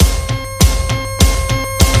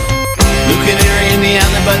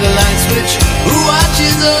by the light switch who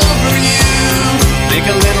watches over you. Make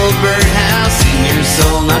a little birdhouse in your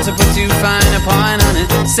soul, not to put too fine a point on it.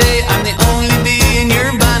 Say I'm the only bee in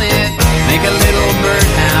your bonnet. Make a little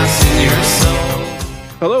birdhouse in your soul.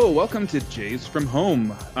 Hello, welcome to Jays from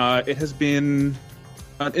Home. It has been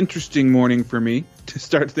an interesting morning for me to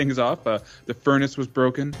start things off. The furnace was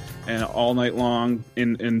broken, and all night long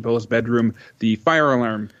in Bo's bedroom, the fire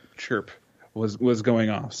alarm chirp was going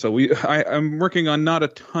off. So I'm working on not a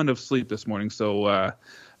ton of sleep this morning. So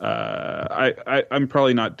I'm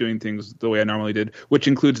probably not doing things the way I normally did, which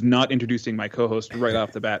includes not introducing my co-host right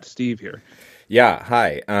off the bat, Steve here. Yeah,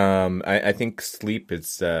 hi. I think sleep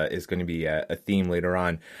is going to be a theme later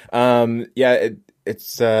on.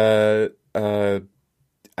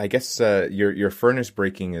 I guess your furnace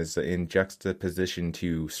breaking is in juxtaposition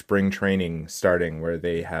to spring training starting, where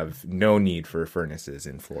they have no need for furnaces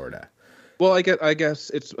in Florida. Well, I guess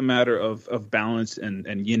it's a matter of balance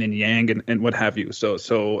and yin and yang and what have you. So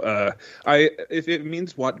if it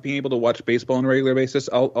means being able to watch baseball on a regular basis,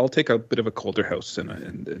 I'll take a bit of a colder house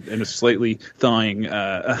and a slightly thawing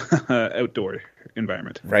outdoor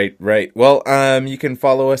environment. Right. Well, you can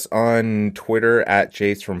follow us on Twitter at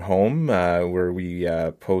Jays from Home, where we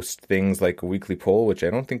post things like a weekly poll, which I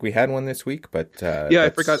don't think we had one this week, but I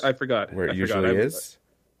forgot where it usually is.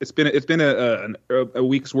 It's been a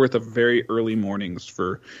week's worth of very early mornings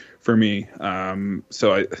for me.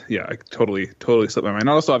 So I totally slipped my mind.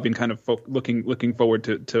 Also, I've been kind of looking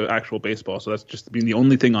forward to actual baseball. So that's just been the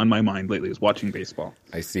only thing on my mind lately is watching baseball.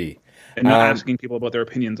 I see. And not asking people about their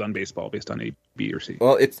opinions on baseball based on A, B, or C.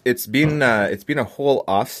 Well, it's been a whole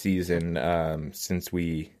off season since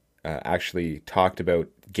we actually talked about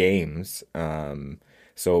games.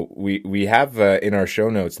 So we have in our show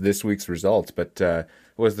notes this week's results, but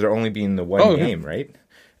was there only being the one game, right?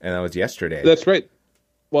 And that was yesterday. That's right.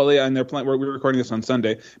 Well, yeah, and they're playing. We're recording this on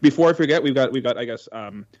Sunday. Before I forget, we've got I guess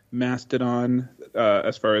Mastodon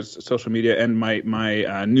as far as social media, and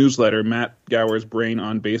my newsletter, Matt Gower's Brain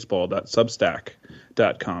on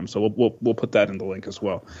Baseball.substack.com. So we'll put that in the link as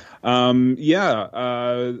well.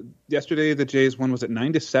 Yesterday the Jays won. Was it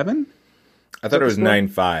 9-7? I thought it was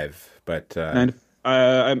 9-5, but 9.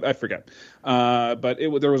 I forget, but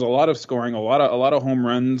there was a lot of scoring, a lot of home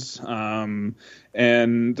runs, and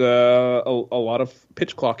a lot of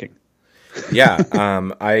pitch clocking. Yeah,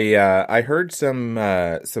 I heard some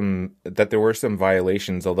that there were some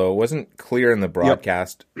violations, although it wasn't clear in the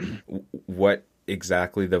broadcast what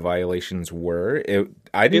exactly the violations were.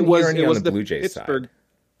 I didn't hear any on the Blue Jays side.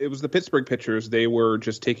 It was the Pittsburgh pitchers. They were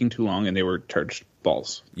just taking too long, and they were charged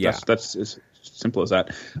balls. Yeah, that's as simple as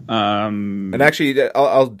that. And actually,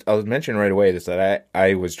 I'll mention right away this that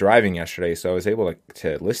I was driving yesterday, so I was able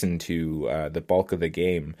to listen to the bulk of the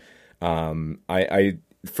game. I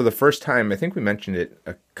for the first time, I think we mentioned it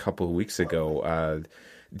a couple of weeks ago.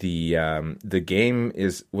 The game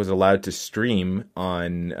was allowed to stream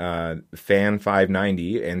on Fan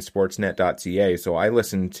 590 and Sportsnet.ca. So I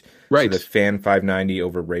listened to the Fan 590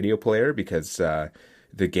 over Radio Player because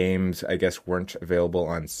the games, I guess, weren't available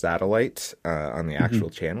on satellite on the actual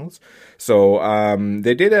channels. So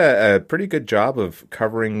they did a pretty good job of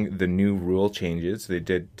covering the new rule changes.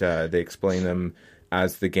 They explained them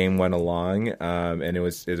as the game went along, and it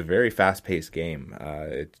was a very fast-paced game.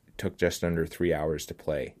 It took just under 3 hours to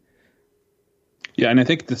play. Yeah, and I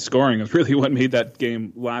think the scoring is really what made that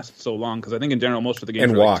game last so long, because I think in general most of the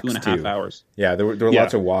games were like 2.5 hours. Yeah, there were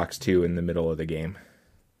lots of walks, too, in the middle of the game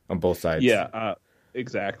on both sides. Yeah,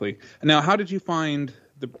 exactly. Now, how did you find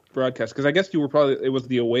the broadcast? Because I guess it was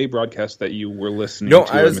the away broadcast that you were listening to. No,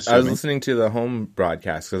 I was listening to the home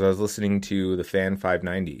broadcast because I was listening to the Fan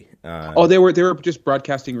 590. They were just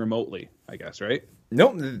broadcasting remotely, I guess, right?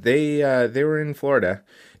 No, they were in Florida.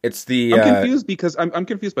 It's the I'm confused because I'm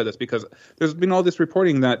confused by this because there's been all this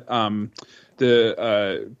reporting that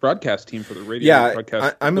the broadcast team for the radio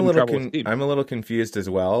broadcast. I'm a little confused as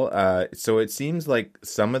well. So it seems like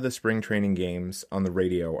some of the spring training games on the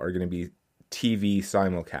radio are going to be TV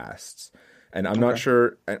simulcasts, and I'm not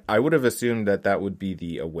sure. I would have assumed that would be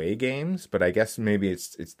the away games, but I guess maybe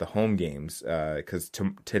it's the home games because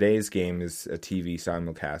today's game is a TV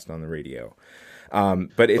simulcast on the radio.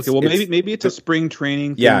 But it's maybe it's a spring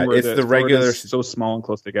training thing where it's the regular so small and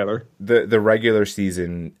close together. The regular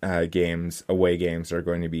season games, away games, are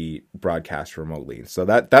going to be broadcast remotely. So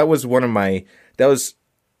that was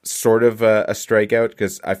sort of a strikeout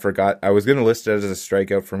because I forgot I was going to list it as a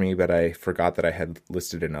strikeout for me, but I forgot that I had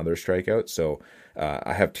listed another strikeout. So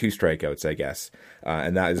I have two strikeouts, I guess,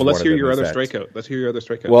 and that is. Well, let's hear your other strikeout. Let's hear your other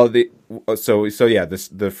strikeout. Well, the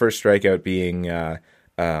first strikeout being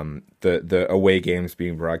the away games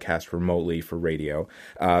being broadcast remotely for radio.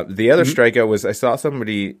 The other strikeout was I saw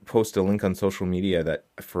somebody post a link on social media that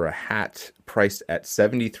for a hat priced at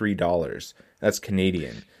 $73, that's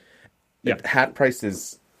Canadian. Yeah. Hat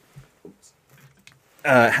prices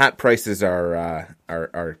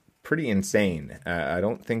are pretty insane. I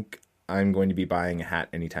don't think I'm going to be buying a hat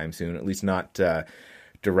anytime soon, at least not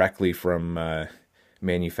directly from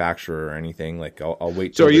manufacturer or anything. Like I'll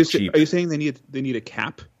wait till they're cheap. Are you saying they need a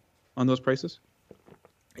cap on those prices?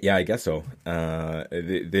 Yeah, I guess so.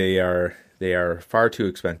 They are far too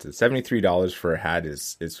expensive. $73 for a hat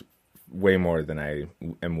is way more than I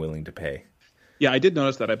am willing to pay. Yeah, I did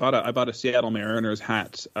notice that. I bought a Seattle Mariners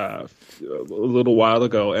hat a little while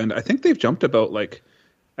ago, and I think they've jumped about like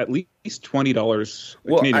at least $20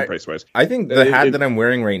 Canadian price wise. I think the hat that I'm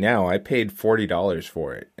wearing right now, I paid $40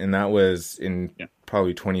 for it, and that was in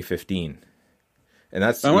probably 2015. And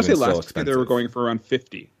that's I want to say last expensive. year they were going for around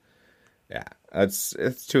 $50. Yeah, it's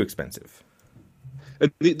too expensive.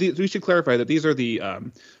 We should clarify that these are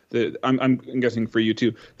I'm guessing for you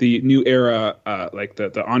too, the new era, like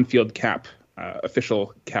the on-field cap.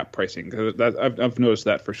 Official cap pricing. I've noticed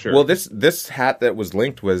that for sure. Well, this hat that was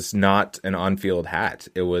linked was not an on-field hat.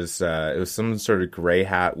 It was some sort of gray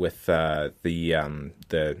hat with the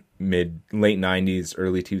late '90s,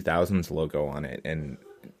 early 2000s logo on it, and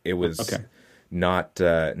it was not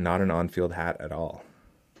an on-field hat at all.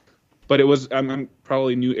 But it was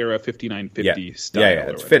probably new era 5950 style.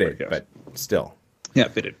 Yeah, it's fitted, but still. Yeah,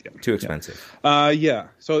 fitted. Yeah. Too expensive. Yeah.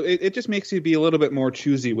 So it just makes you be a little bit more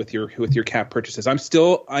choosy with your cap purchases.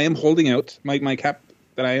 I am holding out my cap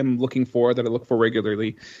that I am looking for, that I look for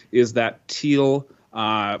regularly, is that teal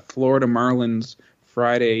Florida Marlins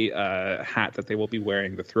Friday hat that they will be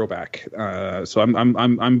wearing, the throwback. So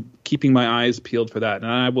I'm keeping my eyes peeled for that, and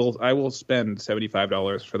I will spend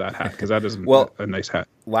 $75 for that hat because that is a nice hat.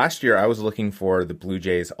 Last year I was looking for the Blue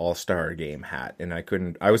Jays All-Star Game hat, and I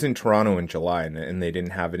couldn't. I was in Toronto in July, and they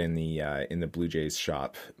didn't have it in the Blue Jays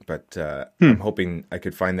shop. But I'm hoping I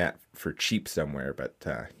could find that for cheap somewhere. But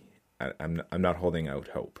I'm not holding out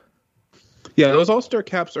hope. Yeah, those All-Star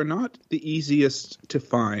caps are not the easiest to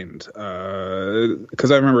find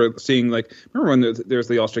because I remember seeing when there's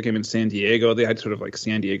the All-Star game in San Diego, they had sort of like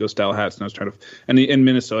San Diego style hats, and I was trying to, and in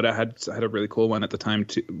Minnesota had a really cool one at the time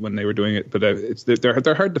too, when they were doing it, but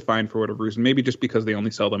they're hard to find for whatever reason, maybe just because they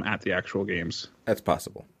only sell them at the actual games. That's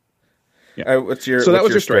possible. Yeah. What's your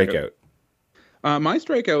strikeout? My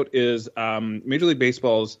strikeout is Major League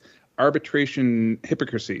Baseball's arbitration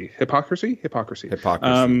hypocrisy. Hypocrisy.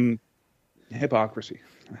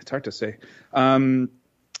 It's hard to say.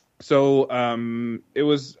 It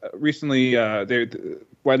was recently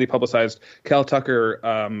widely publicized. Cal Tucker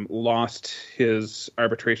lost his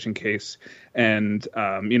arbitration case, and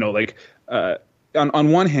on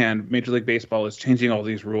one hand, Major League Baseball is changing all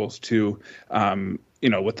these rules to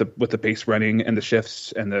with the base running and the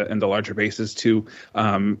shifts and the larger bases to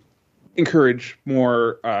encourage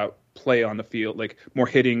more play on the field, like more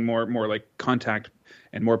hitting, more like contact,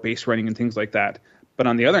 and more base running and things like that. But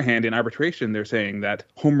on the other hand, in arbitration, they're saying that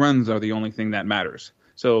home runs are the only thing that matters.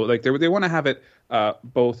 So like they want to have it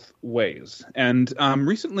both ways. And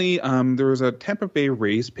recently there was a Tampa Bay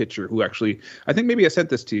Rays pitcher who actually, I think maybe I sent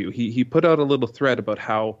this to you. He put out a little thread about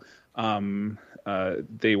how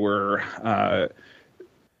they were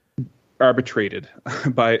arbitrated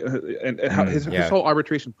by and how his whole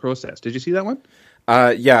arbitration process. Did you see that one?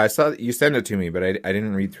 Yeah, I saw you sent it to me, but I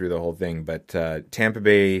didn't read through the whole thing. But Tampa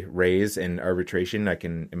Bay Rays and arbitration, I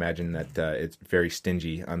can imagine that it's very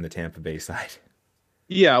stingy on the Tampa Bay side.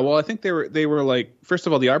 Yeah, well, I think they were like, first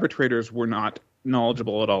of all, the arbitrators were not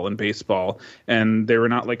knowledgeable at all in baseball, and they were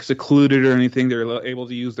not like secluded or anything. They were able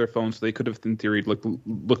to use their phones, so they could have, in theory,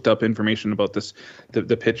 looked up information about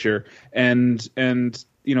the pitcher, and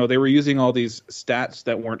they were using all these stats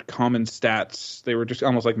that weren't common stats. They were just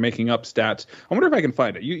almost like making up stats. I wonder if I can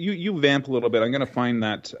find it. You vamp a little bit. I'm going to find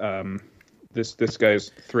that this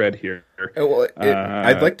guy's thread here. Well,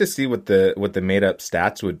 I'd like to see what the made up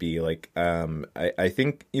stats would be like. I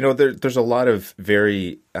think there's a lot of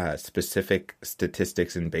very specific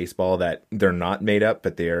statistics in baseball that they're not made up,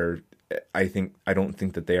 but they are. I don't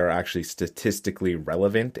think that they are actually statistically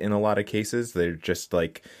relevant in a lot of cases. They're just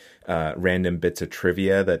like random bits of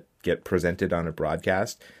trivia that get presented on a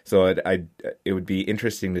broadcast. So it would be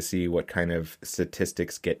interesting to see what kind of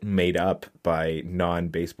statistics get made up by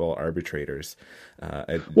non-baseball arbitrators.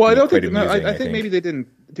 Well, I don't think. No, I think maybe they didn't.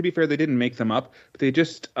 To be fair, they didn't make them up, but they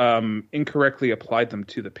just incorrectly applied them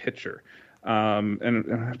to the pitcher. And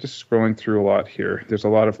I'm just scrolling through a lot here. There's a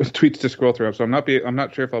lot of tweets to scroll through, so I'm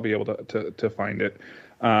not sure if I'll be able to find it.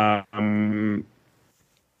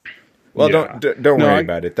 Well, Yeah. don't worry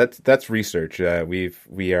about it. That's research.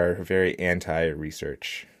 We are very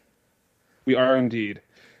anti-research. We are indeed,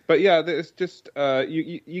 but yeah, it's just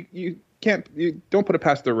you can't, you don't put it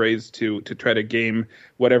past the Rays to try to game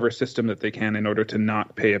whatever system that they can in order to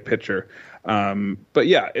not pay a pitcher. But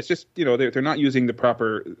yeah, it's just, you know, they're not using the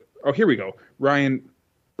proper. Oh, here we go. Ryan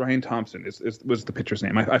Thompson was the pitcher's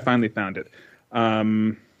name. I finally found it.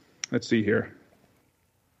 Let's see here.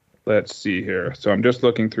 So I'm just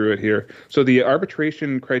looking through it here. So the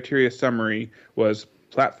arbitration criteria summary was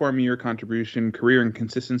platform year contribution, career and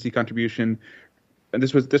consistency contribution, and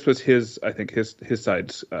this was his, I think, his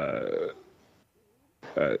side's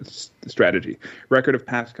strategy. Record of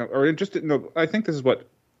past or just no. I think this is what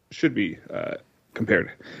should be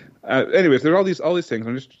compared. Anyways, there are all these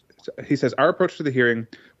things. He says, our approach to the hearing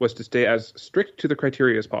was to stay as strict to the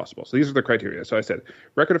criteria as possible. So these are the criteria. So I said,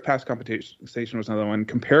 record of past compensation was another one.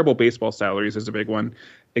 Comparable baseball salaries is a big one.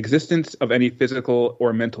 Existence of any physical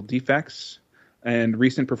or mental defects, and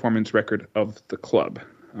recent performance record of the club.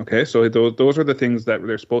 Okay, so those are the things that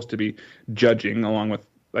they're supposed to be judging, along with,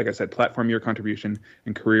 like I said, platform year contribution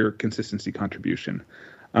and career consistency contribution.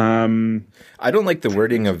 I don't like the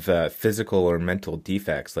wording of physical or mental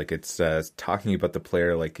defects. Like it's talking about the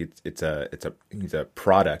player like he's a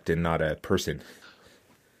product and not a person.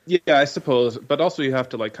 Yeah, I suppose, but also you have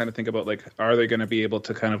to like kind of think about like, are they going to be able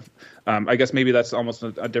to kind of, I guess maybe that's almost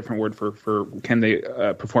a different word for can they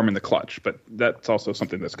perform in the clutch, but that's also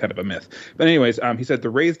something that's kind of a myth. But anyways, he said the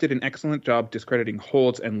Rays did an excellent job discrediting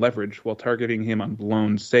holds and leverage while targeting him on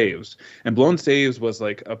blown saves, and blown saves was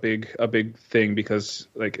like a big thing because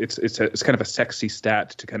like it's kind of a sexy stat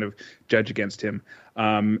to kind of judge against him.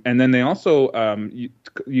 And then they also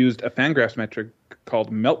used a Fangraphs metric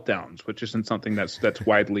called meltdowns, which isn't something that's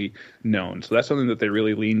widely known. So that's something that they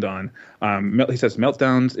really leaned on. He says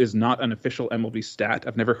meltdowns is not an official MLB stat.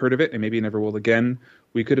 I've never heard of it, and maybe never will again.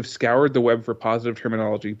 We could have scoured the web for positive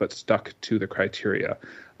terminology, but stuck to the criteria.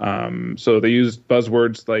 So they used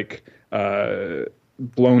buzzwords like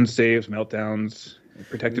blown saves, meltdowns,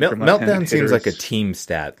 protected from left-handed meltdown hitters. Seems like a team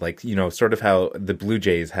stat, like, you know, sort of how the Blue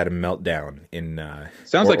Jays had a meltdown in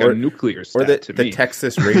sounds like a nuclear stat, or to the me.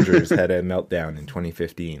 Texas Rangers had a meltdown in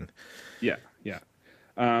 2015. Yeah.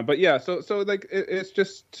 But yeah, so like it's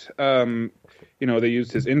just you know, they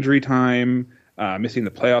used his injury time, missing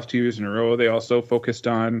the playoffs 2 years in a row. They also focused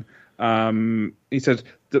on he says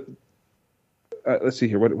let's see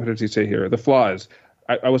here, what does he say here? The flaws.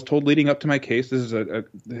 I was told leading up to my case, this is a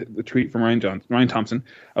tweet from Ryan Thompson.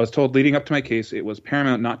 I was told leading up to my case, it was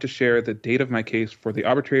paramount not to share the date of my case, for the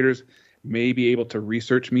arbitrators may be able to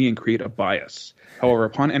research me and create a bias. However,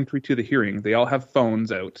 upon entry to the hearing, they all have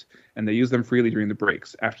phones out and they use them freely during the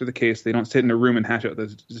breaks. After the case, they don't sit in a room and hash out the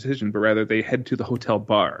decision, but rather they head to the hotel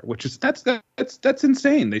bar, which is that's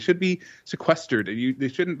insane. They should be sequestered. They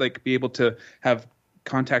shouldn't like be able to have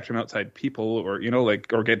contact from outside people, or, you know,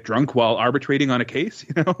 like, or get drunk while arbitrating on a case,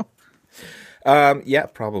 you know? Yeah,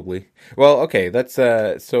 probably. Well, okay, that's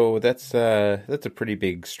a pretty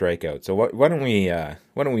big strikeout. So why don't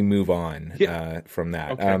we move on from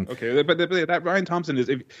that? Okay. But that Ryan Thompson is,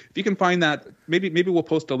 if you can find that, maybe we'll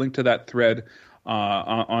post a link to that thread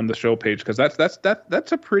on the show page, because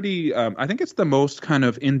that's a pretty I think it's the most kind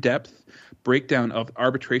of in-depth breakdown of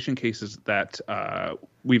arbitration cases that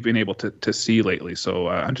we've been able to see lately. So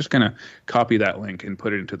I'm just gonna copy that link and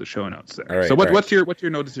put it into the show notes there. Right, so what's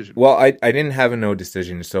your no decision? Well, I didn't have a no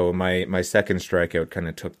decision, so my second strikeout kind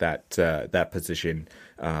of took that position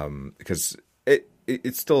because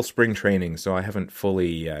it's still spring training, so I haven't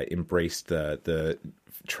fully embraced the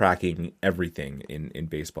tracking everything in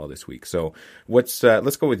baseball this week. So let's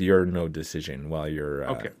go with your no decision while you're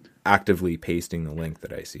actively pasting the link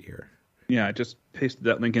that I see here. Yeah, I just pasted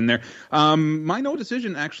that link in there. My no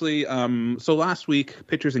decision, actually, so last week,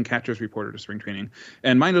 pitchers and catchers reported to spring training,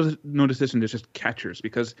 and my no decision is just catchers,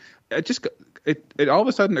 because it all of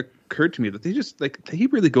a sudden occurred to me that they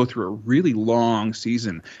really go through a really long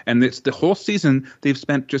season, and it's the whole season they've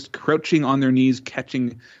spent just crouching on their knees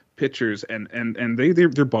catching pitchers, and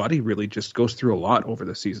their body really just goes through a lot over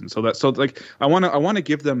the season. So I want to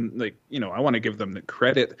give them, like, you know, I want to give them the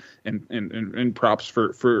credit and props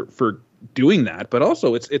for doing that, but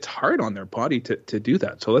also it's hard on their body to do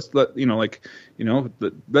that. So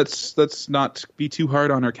let's not be too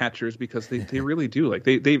hard on our catchers, because they really do, like,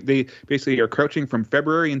 they basically are crouching from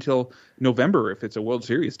February until November if it's a World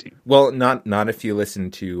Series team. Well, not if you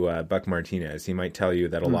listen to Buck Martinez. He might tell you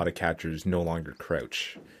that a lot of catchers no longer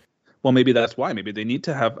crouch. well, maybe that's why. Maybe they need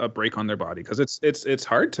to have a break on their body because it's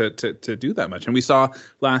hard to do that much. And we saw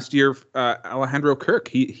last year Alejandro Kirk.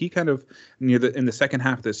 He kind of in the second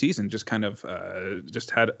half of the season just kind of just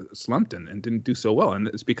had slumped and didn't do so well. And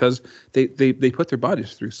it's because they put their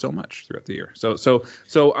bodies through so much throughout the year. So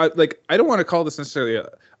I don't want to call this necessarily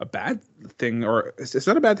a bad thing, or it's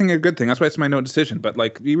not a bad thing or a good thing. That's why it's my no decision. But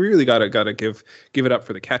like, you really gotta give it up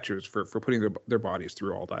for the catchers for putting their bodies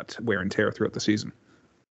through all that wear and tear throughout the season.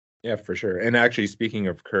 Yeah, for sure. And actually, speaking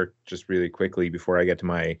of Kirk, just really quickly before I get to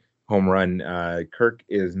my home run, Kirk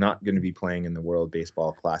is not going to be playing in the World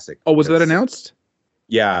Baseball Classic. Oh, was that announced?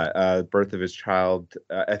 Yeah, birth of his child,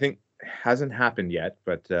 I think hasn't happened yet,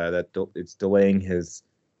 but it's delaying his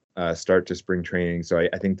start to spring training. So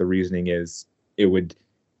I think the reasoning is he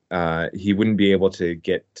wouldn't be able to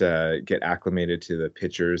get acclimated to the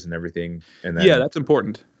pitchers and everything. And then, yeah, that's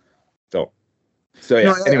important. So yeah.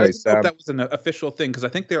 No, anyways, I that was an official thing because I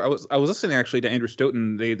think I was listening actually to Andrew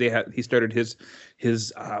Stoughton. He started his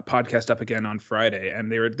podcast up again on Friday,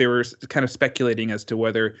 and they were kind of speculating as to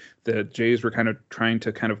whether the Jays were kind of trying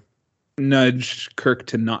to kind of nudge Kirk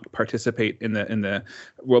to not participate in the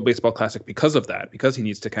World Baseball Classic because of that, because he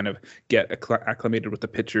needs to kind of get acclimated with the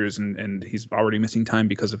pitchers, and he's already missing time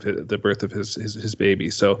because of the birth of his baby.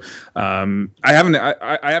 So I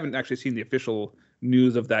haven't actually seen the official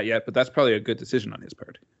news of that yet, but that's probably a good decision on his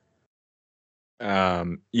part.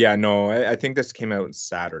 Yeah, no, I think this came out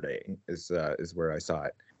Saturday is where I saw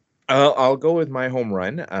it. I'll go with my home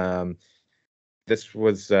run. This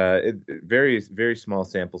was very, very small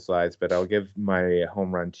sample size, but I'll give my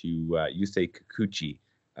home run to Yusei Kikuchi,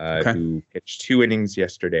 who pitched 2 innings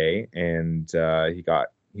yesterday, and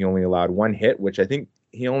he only allowed 1 hit, which I think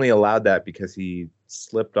he only allowed that because he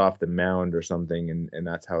slipped off the mound or something, and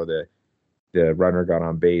that's how the runner got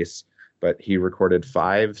on base. But he recorded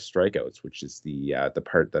 5 strikeouts, which is the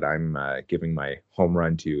part that I'm giving my home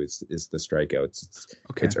run to is the strikeouts.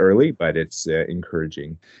 It's early, but it's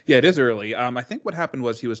encouraging. Yeah, it is early. I think what happened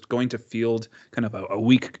was he was going to field kind of a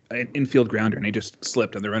weak infield grounder, and he just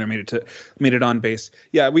slipped, and the runner made it on base.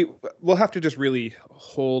 Yeah, we'll have to just really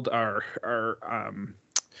hold our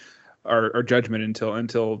judgment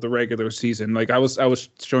until the regular season. Like I was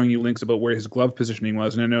showing you links about where his glove positioning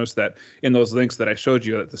was, and I noticed that in those links that I showed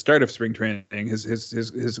you at the start of spring training,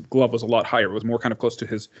 his glove was a lot higher. It was more kind of close to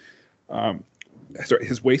his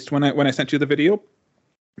waist when I sent you the video,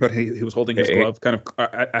 but he was holding his glove kind of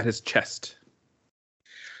at his chest.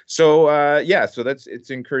 So so it's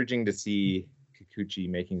encouraging to see Kikuchi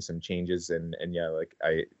making some changes, and yeah, like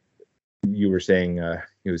you were saying,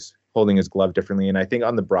 he was holding his glove differently, and I think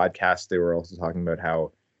on the broadcast they were also talking about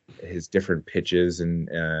how his different pitches and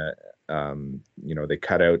they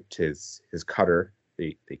cut out his cutter.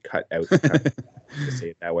 They cut out the cutter, to say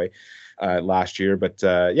it that way, last year. But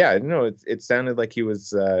it sounded like he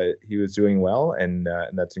was doing well, and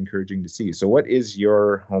that's encouraging to see. So, what is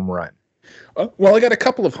your home run? Well, I got a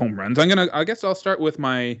couple of home runs. I guess I'll start with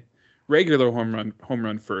my regular home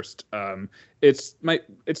run first. It's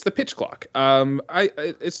the pitch clock.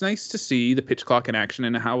 It's nice to see the pitch clock in action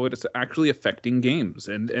and how it is actually affecting games.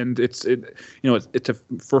 And it's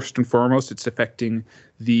first and foremost, it's affecting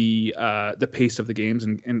the pace of the games.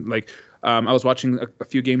 And like I was watching a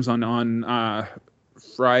few games on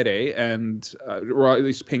Friday, and or at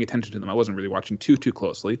least paying attention to them. I wasn't really watching too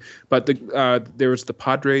closely, but there was the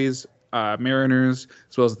Padres, Mariners,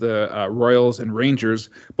 as well as the Royals and Rangers.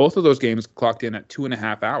 Both of those games clocked in at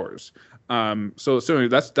 2.5 hours. So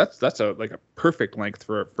that's a perfect length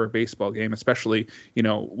for a baseball game, especially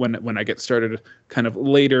when I get started kind of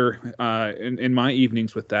later in my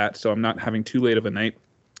evenings with that, so I'm not having too late of a night.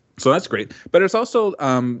 So that's great. But there's also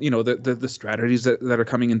the strategies that are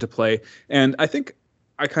coming into play, and I think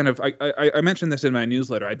I mentioned this in my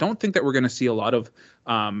newsletter. I don't think that we're going to see a lot of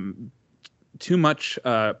too much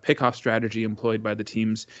pickoff strategy employed by the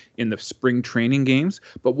teams in the spring training games.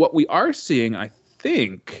 But what we are seeing, I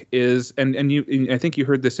think, is I think you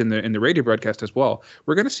heard this in the radio broadcast as well.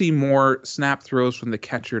 We're going to see more snap throws from the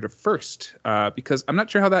catcher to first, because I'm not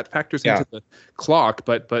sure how that factors into the clock,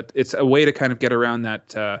 but it's a way to kind of get around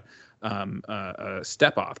that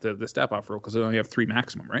step off the step off rule, because they only have 3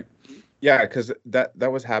 maximum, right? Yeah, because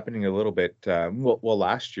that was happening a little bit. Well,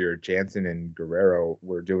 last year, Jansen and Guerrero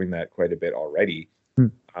were doing that quite a bit already.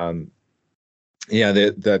 That's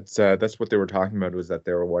what they were talking about, was that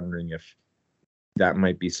they were wondering if that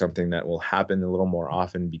might be something that will happen a little more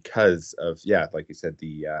often because of, like you said,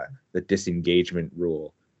 the disengagement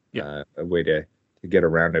rule. A way to get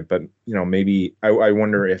around it. But maybe I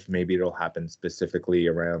wonder if maybe it'll happen specifically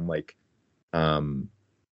around like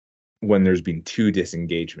when there's been two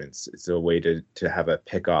disengagements. It's a way to have a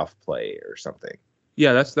pickoff play or something.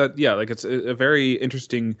 Yeah, that's that. Yeah, like it's a very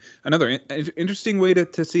interesting, interesting way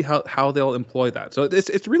to see how they'll employ that. So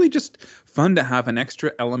it's really just fun to have an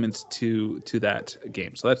extra element to that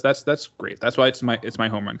game. So that's great. That's why it's my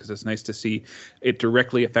home run, because it's nice to see it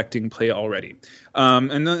directly affecting play already.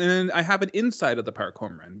 And then I have an inside of the park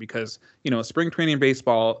home run because spring training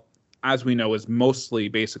baseball, as we know, is mostly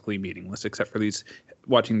basically meaningless except for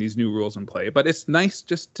watching these new rules in play. But it's nice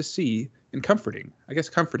just to see, and comforting. I guess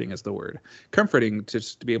comforting is the word. Comforting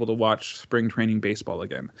just to be able to watch spring training baseball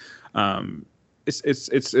again.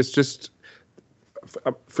 It's just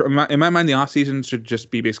in my mind, the off season should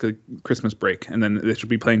just be basically Christmas break, and then they should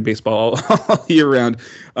be playing baseball all year round.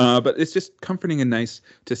 But it's just comforting and nice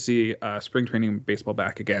to see spring training baseball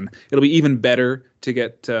back again. It'll be even better to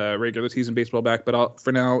get regular season baseball back. But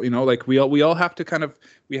for now, like we all have to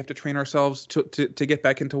we have to train ourselves to get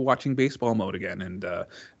back into watching baseball mode again,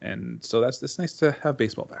 and so it's nice to have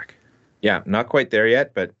baseball back. Yeah, not quite there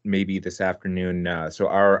yet, but maybe this afternoon. So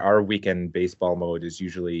our weekend baseball mode is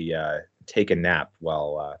usually take a nap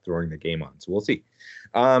while throwing the game on. So we'll see.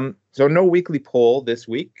 So no weekly poll this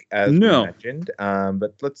week, as we mentioned.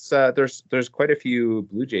 But let's. There's quite a few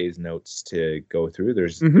Blue Jays notes to go through.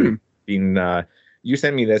 There's been. You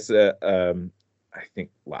sent me this. I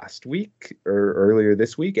think last week or earlier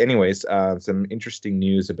this week. Anyways, some interesting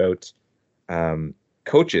news about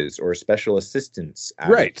coaches or special assistants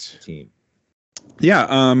added to the team.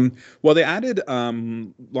 Yeah. Well, they added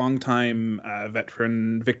longtime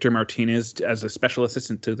veteran Victor Martinez as a special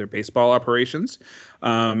assistant to their baseball operations.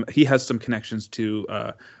 He has some connections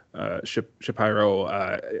to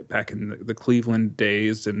Shapiro back in the Cleveland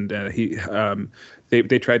days, and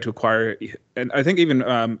they tried to acquire, and I think even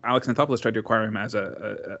Alex Anthopoulos tried to acquire him as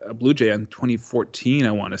a Blue Jay in 2014,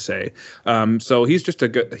 I want to say. So he's just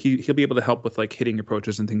he'll be able to help with like hitting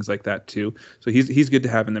approaches and things like that too. So he's good to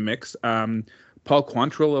have in the mix. Paul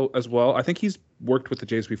Quantrill as well. I think he's worked with the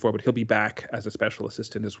Jays before, but he'll be back as a special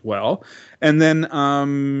assistant as well. And then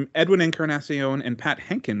Edwin Encarnacion and Pat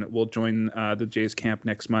Henkin will join the Jays camp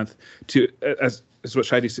next month to, as what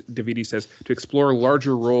Shadi Davidi says, to explore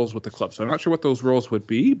larger roles with the club. So I'm not sure what those roles would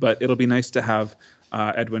be, but it'll be nice to have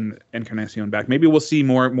Edwin Encarnacion back. Maybe we'll see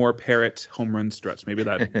more Parrot home run struts. Maybe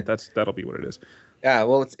that'll be what it is. Yeah,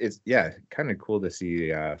 well, it's kind of cool to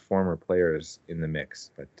see former players in the mix,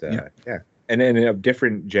 but yeah. And of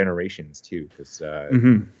different generations too, because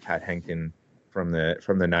Pat Henkin from the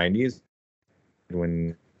 90s,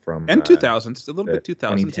 when from 2000s, a little bit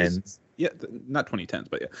 2000s, 2010s. Yeah, not 2010s,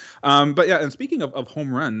 but yeah. But yeah, and speaking of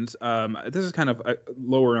home runs, this is kind of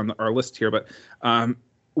lower on our list here, but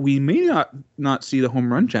we may not see the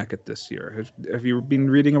home run jacket this year. Have you been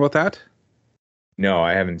reading about that? No,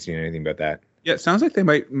 I haven't seen anything about that. Yeah, it sounds like they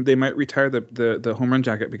might retire the home run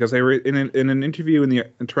jacket, because they were in an interview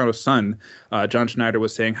in Toronto Sun. John Schneider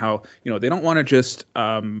was saying how they don't want to just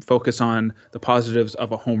focus on the positives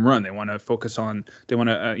of a home run. They want to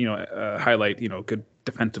highlight good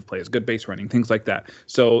defensive plays, good base running, things like that.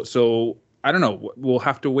 So I don't know. We'll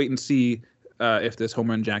have to wait and see if this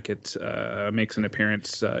home run jacket makes an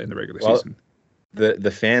appearance in the regular season.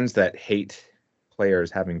 The fans that hate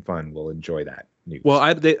players having fun will enjoy that news.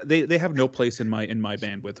 Well, they have no place in my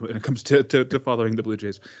bandwidth when it comes to following the Blue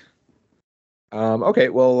Jays. Okay,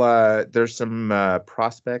 well, there's some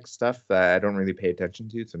prospect stuff that I don't really pay attention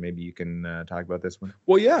to, so maybe you can talk about this one.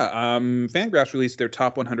 Well, yeah, Fangraphs released their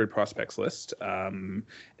top 100 prospects list,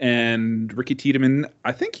 and Ricky Tiedemann,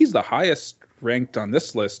 I think he's the highest ranked on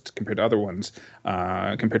this list compared to other ones,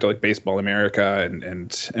 compared to like Baseball America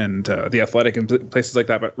and The Athletic and places like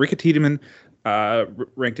that. But Ricky Tiedemann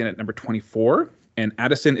ranked in at number 24, and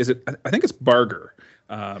Addison I think it's Barger.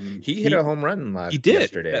 He hit a home run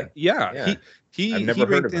yesterday. Yeah. He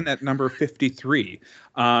ranked in at number 53.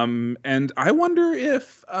 And I wonder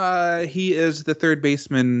if he is the third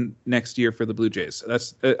baseman next year for the Blue Jays.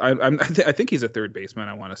 I think he's a third baseman,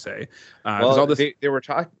 I want to say. They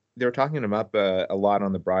were talking him up a lot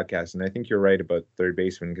on the broadcast, and I think you're right about third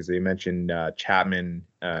baseman, because they mentioned Chapman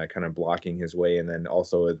kind of blocking his way, and then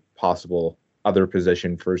also a possible other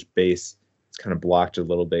position, first base. It's kind of blocked a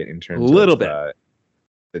little bit in terms of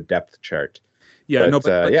the depth chart. Yeah,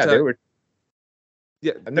 they were.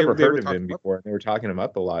 Yeah, I've never heard of him before. They were talking him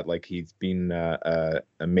up a lot, like he's been a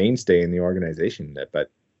mainstay in the organization, but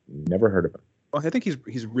never heard of him. Well, I think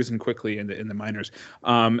he's risen quickly in the minors.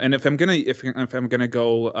 And if I'm gonna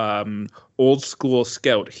go old school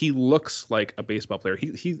scout, he looks like a baseball player.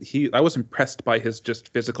 I was impressed by his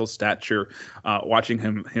just physical stature, watching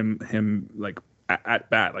him like at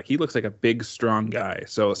bat. Like he looks like a big, strong guy.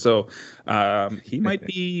 So he might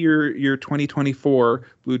be your 2024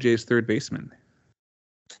 Blue Jays third baseman.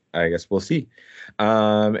 I guess we'll see.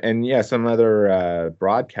 And yeah, some other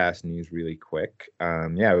broadcast news really quick.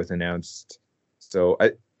 It was announced. So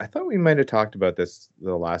I thought we might have talked about this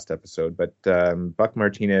the last episode, but Buck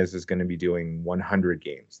Martinez is going to be doing 100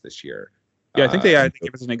 games this year. Yeah, I think they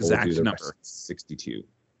gave us an exact number. 62.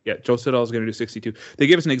 Yeah, Joe Siddall is going to do 62. They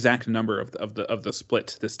gave us an exact number of the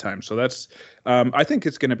split this time, so that's I think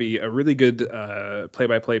it's going to be a really good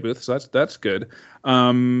play-by-play booth. So that's good.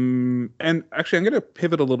 And actually, I'm going to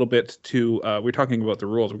pivot a little bit to we're talking about the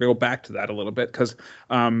rules. We're going to go back to that a little bit because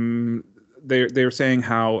they're saying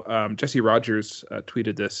how Jesse Rogers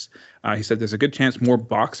tweeted this. He said there's a good chance more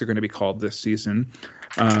balks are going to be called this season.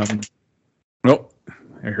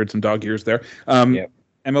 I heard some dog ears there.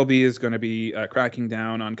 MLB is going to be cracking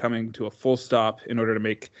down on coming to a full stop in order to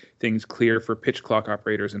make things clear for pitch clock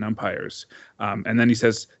operators and umpires. And then he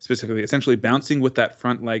says specifically, essentially bouncing with that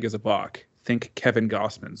front leg as a balk. Think Kevin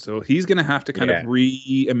Gossman. So he's going to have to kind of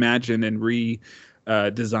reimagine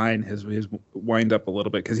and design his wind up a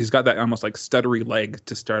little bit because he's got that almost like stuttery leg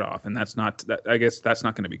to start off, and I guess that's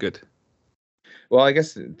not going to be good. Well, I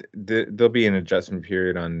guess there'll be an adjustment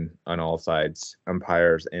period on all sides,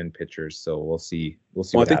 umpires and pitchers. So we'll see. Well,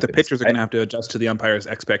 I think the pitchers are going to have to adjust to the umpires'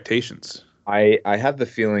 expectations. I have the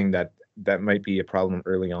feeling that might be a problem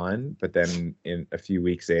early on, but then in a few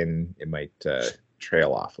weeks in, it might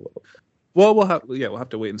trail off a little bit. Well, we'll have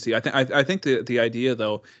to wait and see. I think the idea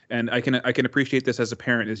though, and I can appreciate this as a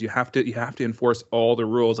parent, is you have to enforce all the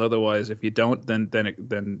rules. Otherwise, if you don't, then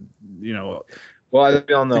you know. Well, as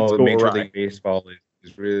we all know, Major League Baseball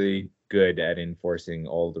is really good at enforcing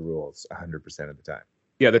all the rules 100% of the time.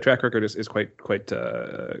 Yeah, the track record is quite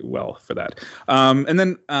well for that. And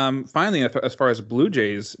then finally, as far as Blue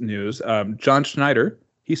Jays news, John Schneider,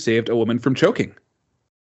 he saved a woman from choking.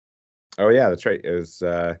 Oh yeah, that's right. It was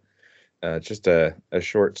just a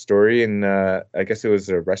short story, and I guess it was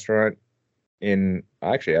a restaurant in.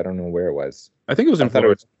 Actually, I don't know where it was. I think it was in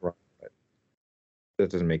Florida. That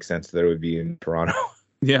doesn't make sense that it would be in Toronto.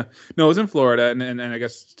 Yeah, no, it was in Florida, and I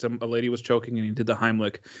guess a lady was choking and he did the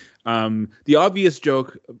Heimlich. The obvious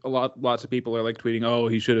joke, lots of people are like tweeting, "Oh,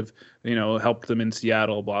 he should have, helped them in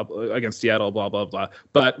Seattle, against Seattle, blah blah blah."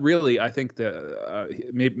 But really, I think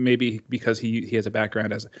that maybe because he has a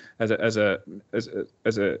background as a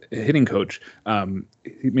hitting coach,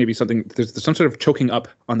 maybe there's some sort of choking up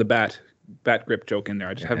on the bat grip joke in there.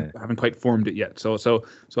 I just haven't quite formed it yet. So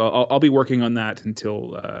I'll be working on that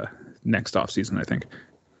until next off season, I think.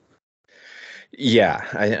 Yeah,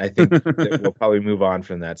 I think that we'll probably move on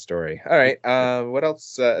from that story. All right. What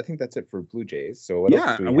else? I think that's it for Blue Jays. So what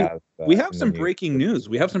else do we have? We have some breaking news.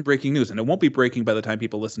 We have some breaking news, and it won't be breaking by the time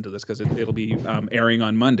people listen to this because it'll be airing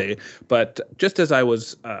on Monday. But just as I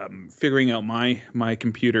was figuring out my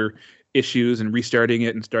computer issues and restarting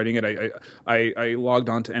it and starting it, I logged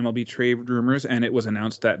on to MLB Trade Rumors, and it was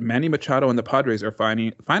announced that Manny Machado and the Padres are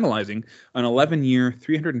finalizing an 11-year,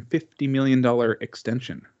 $350 million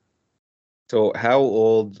extension. So how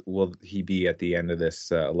old will he be at the end of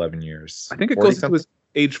this 11 years? I think it goes into his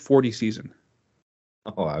age 40 season.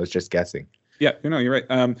 Oh, I was just guessing. Yeah, you're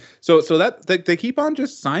right. So that they keep on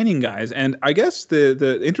just signing guys, and I guess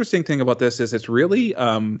the interesting thing about this is it's really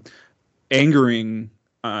angering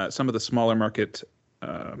some of the smaller market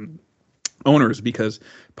owners, because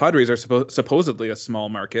Padres are supposedly a small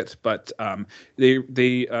market, but they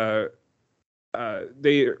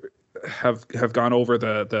have gone over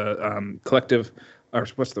the collective, or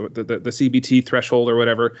what's the CBT threshold or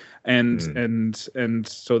whatever, and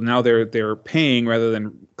so now they're paying rather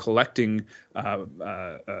than collecting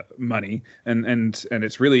money, and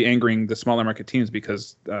it's really angering the smaller market teams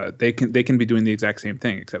because they can be doing the exact same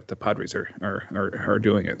thing, except the Padres are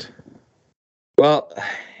doing it. Well,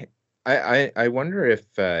 I wonder if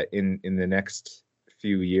in the next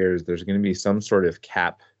few years there's going to be some sort of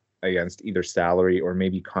cap against either salary or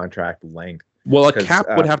maybe contract length. Well, a cap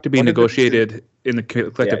would have to be negotiated in the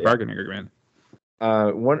collective bargaining agreement.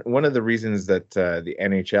 One of the reasons that the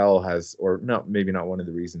NHL has, or no, maybe not one of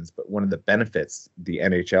the reasons, but one of the benefits the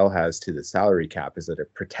NHL has to the salary cap is that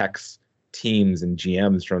it protects teams and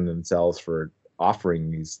GMs from themselves for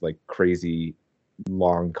offering these like crazy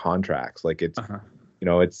long contracts. Like it's,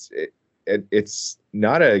 it's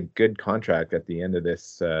not a good contract at the end of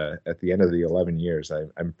this, at the end of the 11 years.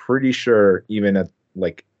 I'm pretty sure even at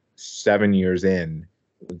like 7 years in,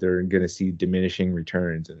 they're going to see diminishing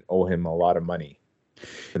returns and owe him a lot of money.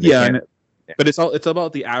 Yeah, But it's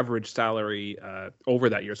about the average salary over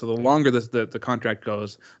that year. So the longer the contract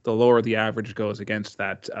goes, the lower the average goes against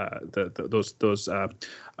that those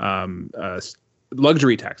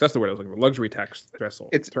luxury tax. That's the word I was looking for. Luxury tax threshold.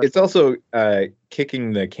 It's also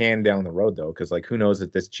kicking the can down the road though, because like who knows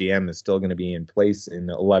if this GM is still going to be in place in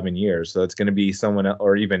 11 years. So it's going to be someone,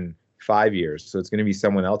 or even 5 years. So it's going to be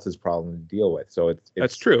someone else's problem to deal with. So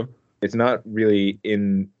that's true. It's not really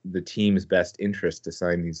in the team's best interest to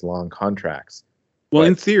sign these long contracts. Well,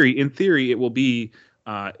 in theory, it will be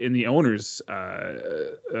in the owner's.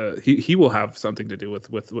 He will have something to do with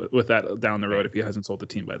that down the road if he hasn't sold the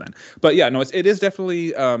team by then. But yeah, no, it is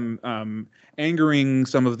definitely angering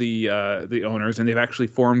some of the owners, and they've actually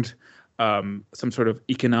formed some sort of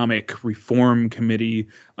economic reform committee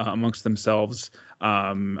amongst themselves.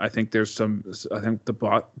 I think there's I think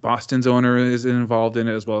the Boston's owner is involved in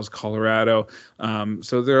it, as well as Colorado.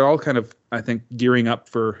 So they're all kind of, I think, gearing up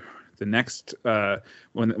for the next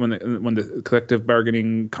when the collective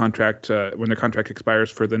bargaining contract when their contract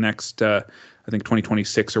expires for the next I think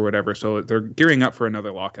 2026 or whatever. So they're gearing up for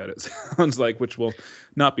another lockout. It sounds like, which will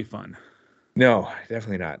not be fun. No,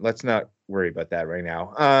 definitely not. Let's not worry about that right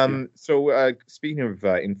now. So speaking of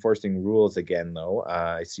enforcing rules again, though,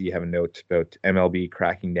 I see you have a note about MLB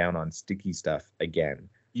cracking down on sticky stuff again.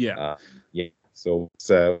 Yeah. So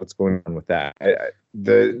what's going on with that?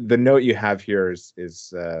 The note you have here is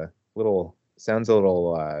sounds a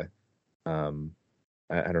little I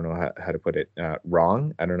don't know how to put it,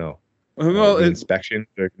 wrong. I don't know. Well, the inspections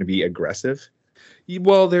are going to be aggressive.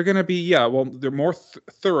 Well, they're going to be, they're more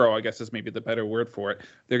thorough, I guess is maybe the better word for it.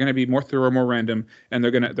 They're going to be more thorough, more random, and they're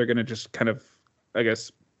going to just kind of, I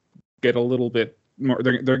guess, get a little bit more.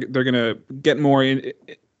 They're going to get more into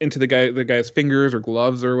the guy's fingers or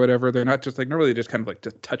gloves or whatever. They're not just like, normally they just kind of like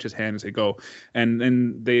just touch his hand as they go, and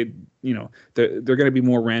then they, they're going to be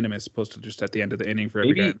more random as opposed to just at the end of the inning for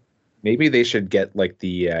every guy. Maybe they should get like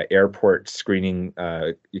the airport screening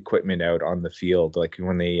equipment out on the field, like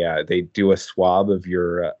when they do a swab of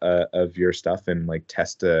your stuff and like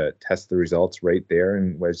test the results right there,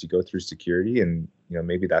 and as you go through security, and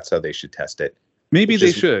maybe that's how they should test it. Maybe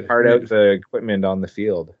they should part out the equipment on the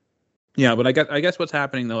field. Yeah, but I guess what's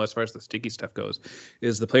happening though, as far as the sticky stuff goes,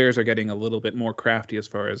 is the players are getting a little bit more crafty as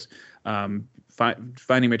far as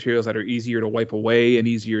finding materials that are easier to wipe away and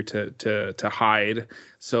easier to hide.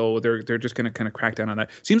 So they're just going to kind of crack down on that.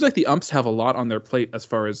 Seems like the umps have a lot on their plate as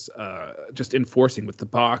far as just enforcing with the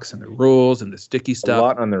box and the rules and the sticky stuff. A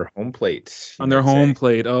lot on their home plate. On their home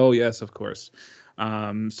plate. Oh yes, of course.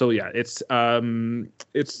 So yeah, it's a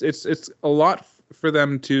lot for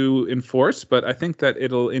them to enforce, but I think that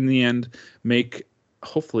it'll in the end make,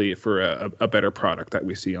 hopefully, for a better product that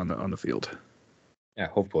we see on the field. Yeah,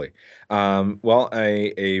 hopefully. Well,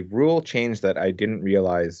 a rule change that I didn't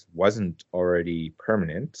realize wasn't already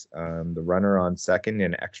permanent. The runner on second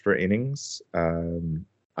in extra innings.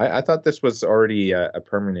 I thought this was already a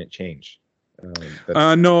permanent change.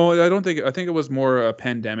 No, I don't think. I think it was more a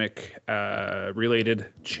pandemic related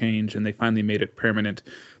change, and they finally made it permanent.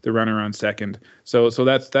 The runner on second. So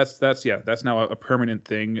that's now a permanent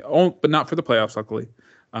thing. Oh, but not for the playoffs, luckily.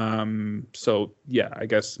 So yeah, I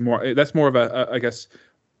guess that's more of a I guess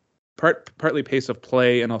partly pace of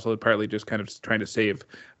play, and also partly just kind of trying to save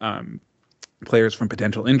players from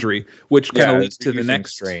potential injury, which kind of leads to the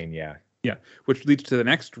next strain. Yeah, which leads to the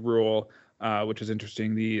next rule. Which is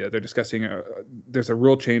interesting. They're discussing there's a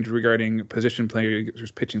rule change regarding position players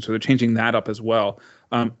pitching, so they're changing that up as well.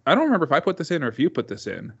 I don't remember if I put this in or if you put this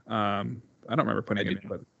in. I don't remember putting it in,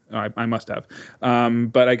 but I must have.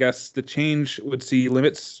 But I guess the change would see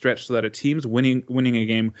limits stretched so that a team's winning a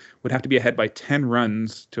game would have to be ahead by 10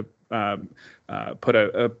 runs to put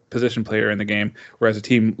a position player in the game, whereas a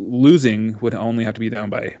team losing would only have to be down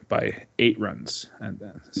by 8 runs, and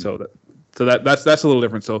So that's a little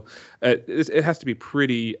different. So it has to be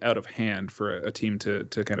pretty out of hand for a team to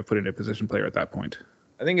kind of put in a position player at that point.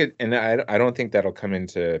 I think I don't think that'll come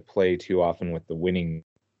into play too often with the winning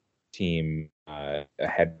team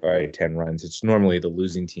ahead by 10 runs. It's normally the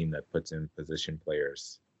losing team that puts in position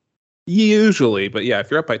players. Usually, but yeah, if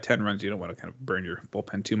you're up by 10 runs, you don't want to kind of burn your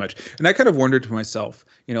bullpen too much. And I kind of wondered to myself,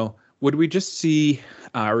 would we just see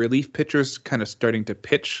relief pitchers kind of starting to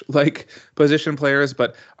pitch like position players?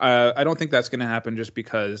 But I don't think that's going to happen, just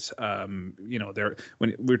because when we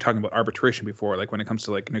were talking about arbitration before, like when it comes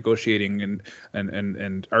to like negotiating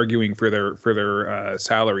and arguing for their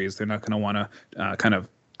salaries, they're not going to want to kind of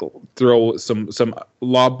throw some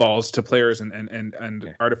lob balls to players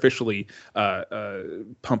and artificially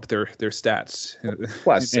pump their stats.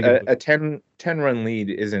 Plus, a 10 run lead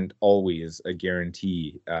isn't always a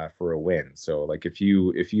guarantee for a win. So like if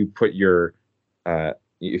you put your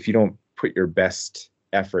if you don't put your best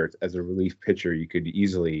effort as a relief pitcher, you could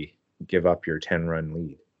easily give up your 10 run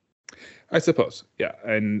lead. I suppose, yeah.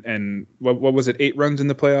 And what was it? 8 runs in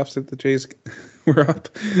the playoffs that the Jays were up.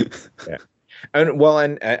 Yeah,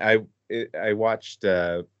 and I watched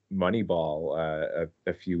Moneyball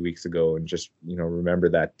a few weeks ago, and just remember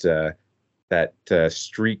that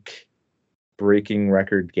streak breaking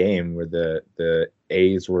record game where the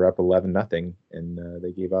A's were up 11-0 and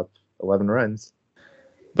they gave up 11 runs.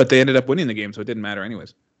 But they ended up winning the game, so it didn't matter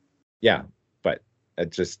anyways. Yeah, but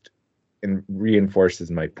it just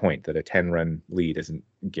reinforces my point that a 10-run lead isn't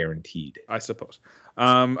guaranteed. I suppose.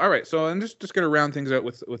 All right, so I'm just going to round things out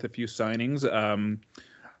with a few signings.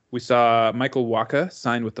 We saw Michael Wacha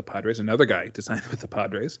signed with the Padres, another guy to sign with the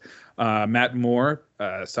Padres. Matt Moore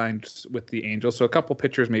signed with the Angels, so a couple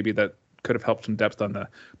pitchers maybe that could have helped some depth on the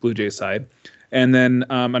Blue Jays side. And then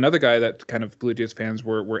another guy that kind of Blue Jays fans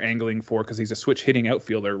were angling for because he's a switch hitting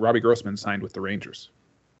outfielder, Robbie Grossman, signed with the Rangers.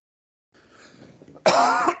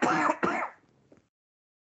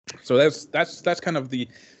 So that's kind of the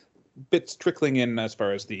bits trickling in as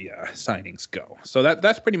far as the signings go. So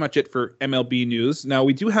that's pretty much it for MLB news. Now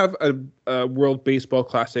we do have a World Baseball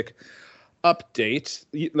Classic update.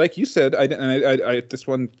 Like you said, I this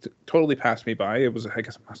one totally passed me by. It was, I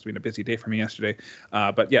guess, it must have been a busy day for me yesterday.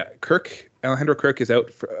 But yeah, Alejandro Kirk is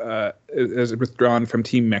out, is withdrawn from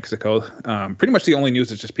Team Mexico. Pretty much the only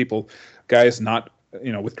news is just guys not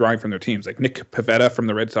withdrawing from their teams. Like Nick Pivetta from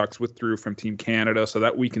the Red Sox withdrew from Team Canada, so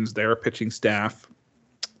that weakens their pitching staff.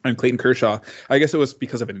 And Clayton Kershaw, I guess it was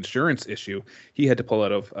because of an insurance issue, he had to pull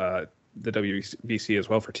out of the WBC as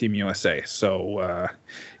well for Team USA. So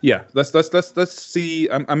yeah, let's see.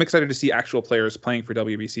 I'm excited to see actual players playing for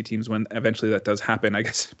WBC teams when eventually that does happen. I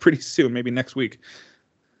guess pretty soon, maybe next week.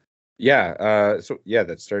 Yeah. So yeah,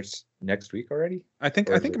 that starts next week already. I think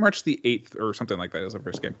March the 8th or something like that is the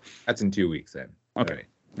first game. That's in 2 weeks then. Okay.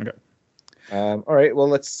 Okay. All right. Well,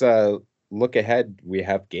 let's look ahead. We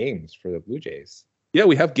have games for the Blue Jays. Yeah,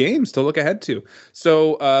 we have games to look ahead to.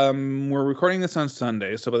 So we're recording this on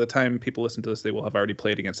Sunday. So by the time people listen to this, they will have already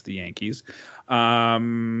played against the Yankees.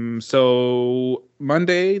 So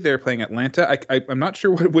Monday they're playing Atlanta. I'm not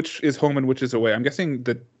sure which is home and which is away. I'm guessing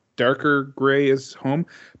the darker gray is home.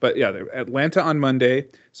 But yeah, they're Atlanta on Monday.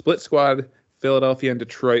 Split squad, Philadelphia and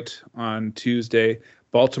Detroit on Tuesday.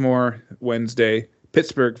 Baltimore Wednesday.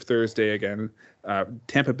 Pittsburgh Thursday again.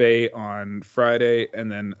 Tampa Bay on Friday,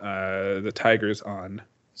 and then the Tigers on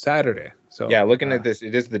Saturday. So yeah, looking at this,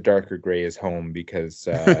 it is the darker gray is home because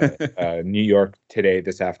New York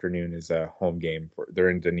this afternoon is a home game. They're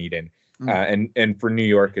in Dunedin, and for New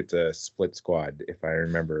York it's a split squad if I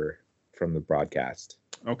remember from the broadcast.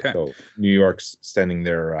 Okay, so New York's sending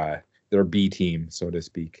their B team, so to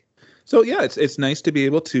speak. So yeah, it's nice to be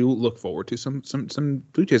able to look forward to some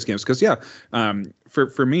Blue Jays games because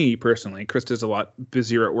for me personally, Krista's a lot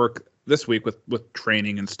busier at work this week with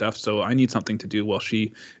training and stuff. So I need something to do while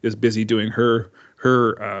she is busy doing her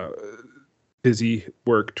busy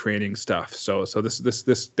work training stuff. So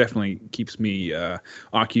this definitely keeps me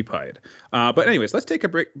occupied. But anyways, let's take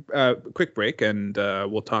a quick break, and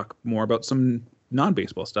we'll talk more about some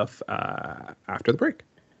non-baseball stuff after the break.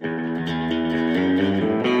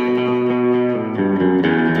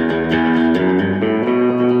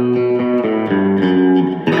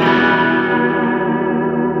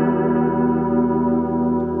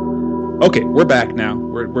 Okay, we're back now.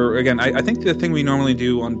 We're again. I think the thing we normally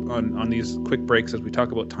do on these quick breaks is we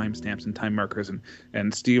talk about timestamps and time markers.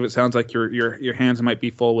 And Steve, it sounds like your hands might be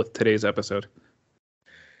full with today's episode.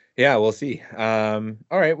 Yeah, we'll see. All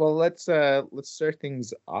right, well let's start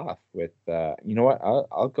things off with you know what?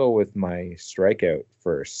 I'll go with my strikeout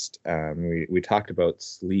first. We talked about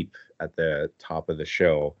sleep at the top of the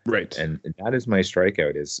show, right? And that is my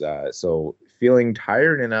strikeout. Is so feeling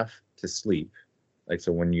tired enough to sleep. Like,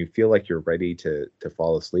 so when you feel like you're ready to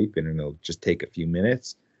fall asleep and it'll just take a few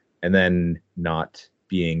minutes, and then not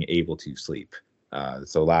being able to sleep.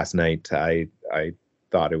 So last night I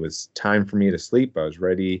thought it was time for me to sleep. I was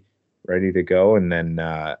ready to go. And then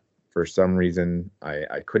for some reason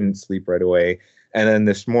I couldn't sleep right away. And then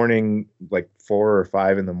this morning, like 4 or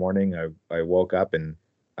 5 in the morning, I woke up and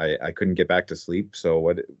I couldn't get back to sleep.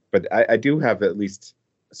 But I do have at least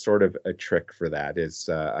sort of a trick for that is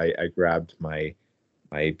I grabbed my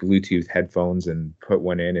Bluetooth headphones and put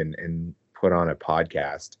one in and put on a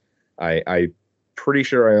podcast. I pretty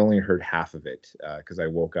sure I only heard half of it because I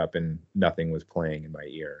woke up and nothing was playing in my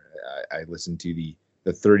ear. I listened to the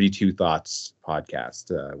 32 Thoughts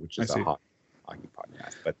podcast, which is a hockey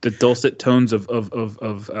podcast. But the dulcet tones of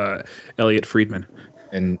Elliot Friedman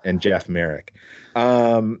and Jeff Merrick.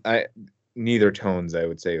 Neither tones I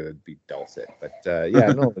would say would be dulcet, but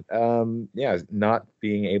not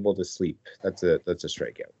being able to sleep, that's a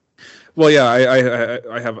strikeout. Well, yeah,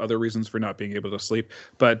 I have other reasons for not being able to sleep,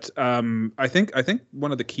 but I think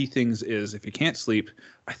one of the key things is if you can't sleep,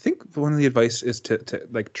 I think one of the advice is to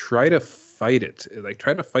like try to fight it, like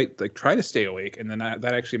try to stay awake, and then that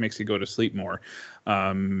actually makes you go to sleep more.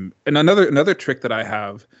 And another trick that I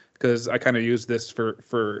have, because I kind of use this for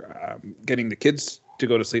getting the kids to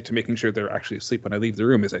go to sleep, to making sure they're actually asleep when I leave the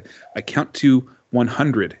room, is I count to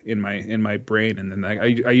 100 in my brain, and then I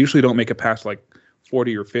usually don't make it past like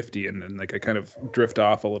 40 or 50, and then like I kind of drift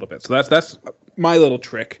off a little bit. So that's my little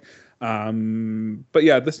trick. But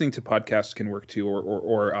yeah, listening to podcasts can work too,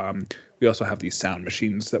 or we also have these sound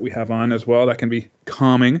machines that we have on as well that can be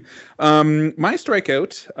calming. My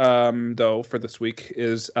strikeout though for this week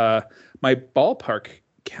is my ballpark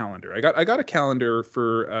calendar. I got a calendar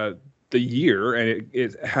for the year, and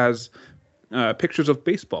it has pictures of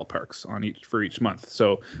baseball parks on each month.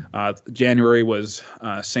 So January was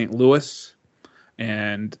St. Louis,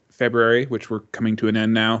 and February, which we're coming to an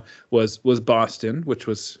end now, was Boston, which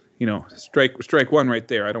was, strike one right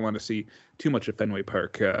there. I don't want to see too much of Fenway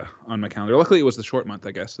Park on my calendar. Luckily, it was the short month,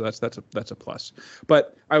 I guess, so that's a plus.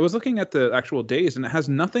 But I was looking at the actual days, and it has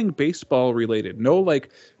nothing baseball related. No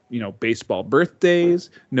baseball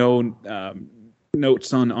birthdays. No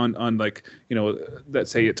notes on like that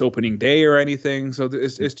say it's opening day or anything. So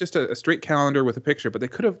it's just a straight calendar with a picture. But they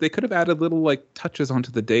could have added little like touches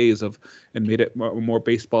onto the days and made it more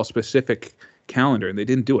baseball specific calendar, and they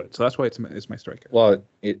didn't do it. So that's why it's my strikeout. Well,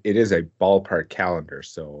 it is a ballpark calendar,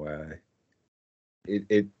 so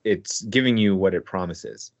it's giving you what it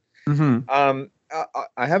promises. Mm-hmm.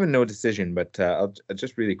 I have a no decision, but I'll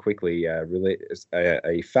just really quickly relate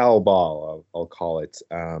a foul ball. I'll call it.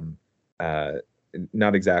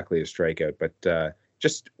 Not exactly a strikeout, but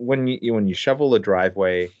just when you shovel a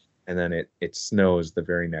driveway and then it snows the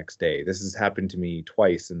very next day. This has happened to me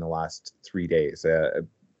twice in the last 3 days.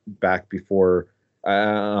 Back before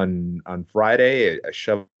on Friday, I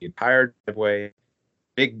shoveled the entire driveway,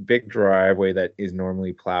 big driveway that is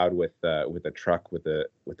normally plowed with a truck with a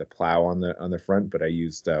plow on the front, but I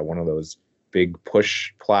used one of those big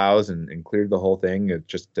push plows and cleared the whole thing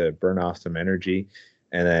just to burn off some energy.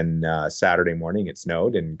 And then Saturday morning it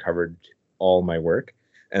snowed and covered all my work.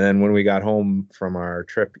 And then when we got home from our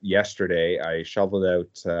trip yesterday, I shoveled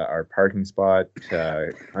out our parking spot,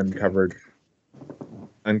 uncovered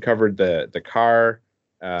the car,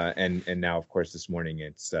 and now of course this morning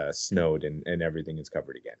it's snowed and everything is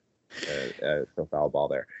covered again. So foul ball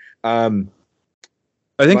there. I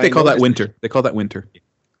think they call that winter. They call that winter.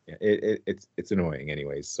 Yeah, it's annoying.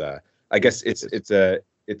 Anyways, I guess it's a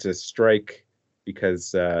strike.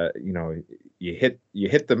 Because you hit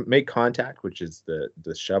the make contact, which is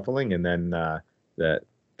the shoveling, and then the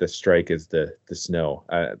strike is the snow.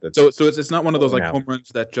 So it's not one of those like home runs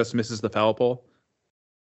that just misses the foul pole.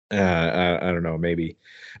 I don't know, maybe.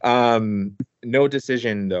 No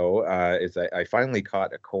decision though. Is I finally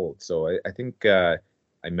caught a cold. So I think I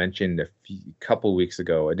mentioned a couple weeks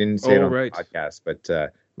ago. I didn't say it on the podcast,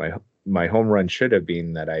 but my home run should have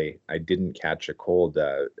been that I didn't catch a cold.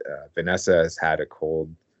 Vanessa has had a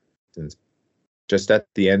cold since just at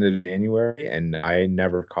the end of January, and I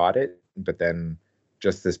never caught it. But then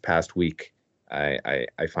just this past week, I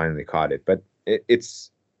finally caught it. But it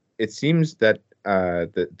seems that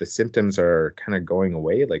the symptoms are kind of going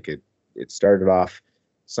away. Like it started off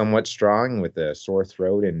somewhat strong with a sore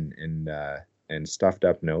throat and stuffed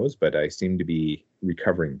up nose, but I seem to be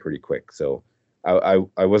recovering pretty quick. So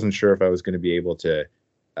I wasn't sure if I was going to be able to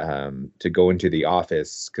go into the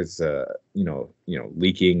office because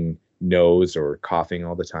leaking nose or coughing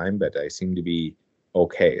all the time, but I seem to be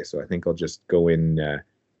okay. So I think I'll just go in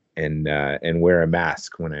and wear a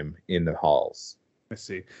mask when I'm in the halls. I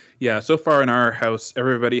see. Yeah. So far in our house,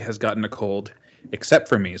 everybody has gotten a cold except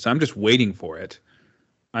for me. So I'm just waiting for it.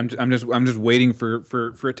 I'm just waiting for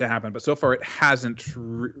it to happen. But so far it hasn't.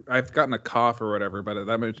 I've gotten a cough or whatever, but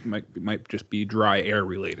that might just be dry air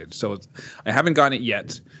related. So I haven't gotten it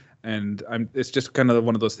yet. and it's just kind of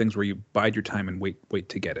one of those things where you bide your time and wait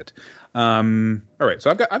to get it. All right, so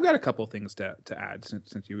I've got a couple things to add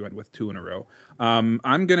since you went with two in a row.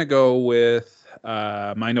 I'm gonna go with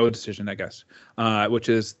my no decision, I guess, which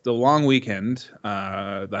is the long weekend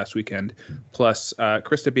last weekend, plus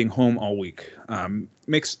Krista being home all week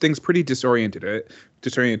makes things pretty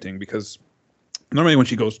disorienting because normally when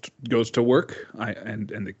she goes to work, and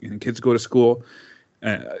the kids go to school,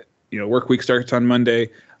 work week starts on Monday.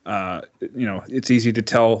 It's easy to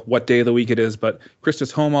tell what day of the week it is, but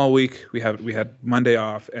Krista's home all week. We had Monday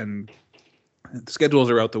off, and the schedules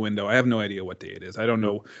are out the window. I have no idea what day it is. I don't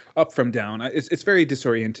know up from down. It's very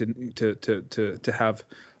disoriented to have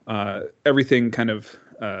everything kind of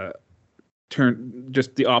turn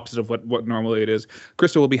just the opposite of what normally it is.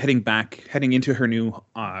 Krista will be heading into her new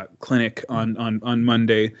clinic on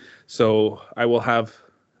Monday, so I will have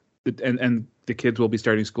and the kids will be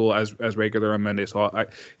starting school as regular on Monday, so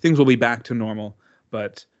things will be back to normal.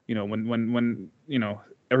 But when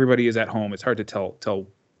everybody is at home, it's hard to tell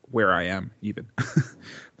where I am even.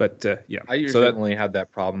 But yeah, I usually only have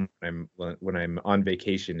that problem when I'm on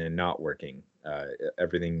vacation and not working.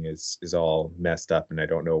 Everything is all messed up, and I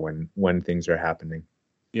don't know when things are happening.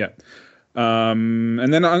 Yeah.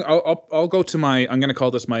 And then I'll go to I'm going to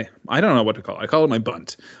call this I don't know what to call it. I call it my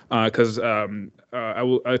bunt, because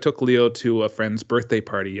I took Leo to a friend's birthday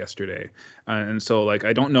party yesterday, and so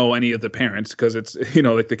I don't know any of the parents because it's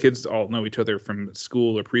the kids all know each other from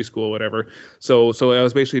school or preschool or whatever. So I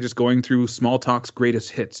was basically just going through Small Talk's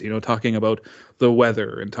greatest hits, talking about the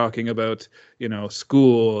weather and talking about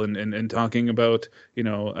school and talking about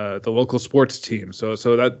the local sports team. So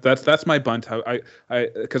that's my bunt.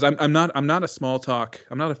 Because I'm not a small talk.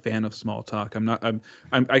 I'm not a fan of small talk.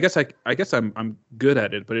 I guess I'm good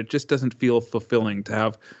at it, but it just doesn't feel fulfilling to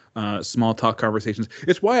have small talk conversations.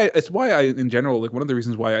 It's why I in general, one of the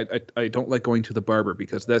reasons why I don't like going to the barber,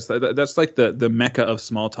 because that's like the mecca of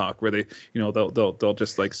small talk, where they they'll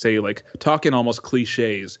just say talk in almost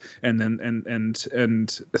cliches, and then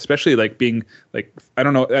and especially being I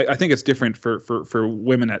don't know, I think it's different for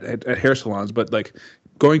women at hair salons, but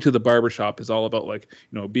going to the barber shop is all about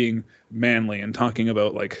being manly and talking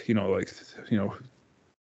about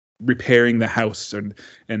repairing the house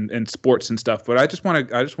and sports and stuff. But I just want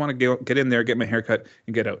to get in there, get my hair cut,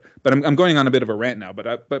 and get out. But I'm going on a bit of a rant now.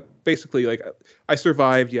 But basically, I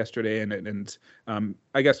survived yesterday, and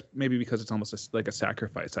I guess maybe because it's almost like a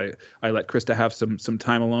sacrifice. I let Krista have some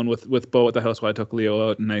time alone with Bo at the house while I took Leo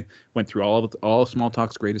out, and I went through all Small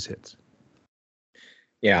Talk's greatest hits.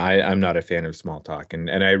 Yeah, I'm not a fan of small talk,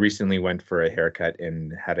 and I recently went for a haircut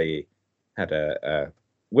and had a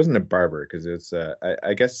wasn't a barber, because it's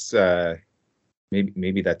I guess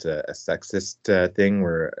maybe that's a sexist thing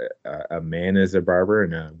where a man is a barber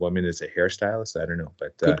and a woman is a hairstylist. I don't know,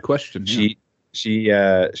 but good question. She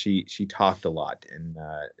talked a lot, and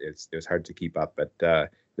it was hard to keep up. But the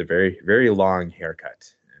very, very long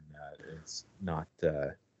haircut, and it's not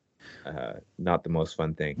the most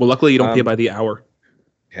fun thing. Well, luckily you don't pay by the hour.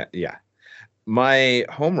 Yeah. My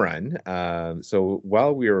home run. So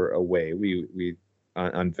while we were away, we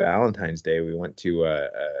on Valentine's Day, we went to a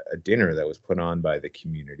dinner that was put on by the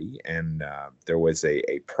community, and there was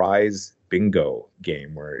a prize bingo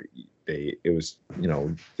game where it was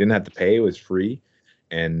didn't have to pay, it was free,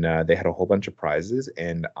 and they had a whole bunch of prizes,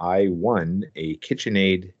 and I won a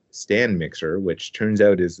KitchenAid stand mixer, which turns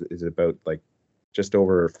out is about just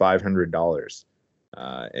over $500.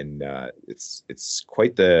 And it's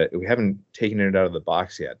quite we haven't taken it out of the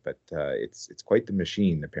box yet, but it's quite the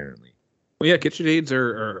machine apparently. Well, yeah, KitchenAids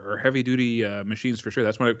are heavy duty machines for sure.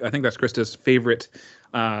 That's I think that's Krista's favorite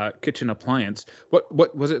kitchen appliance.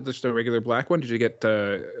 What was it? Just a regular black one? Did you get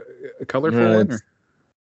a colorful one?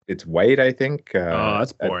 It's white, I think.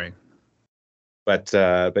 That's boring. But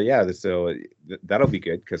yeah, so that'll be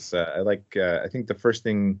good, because I think the first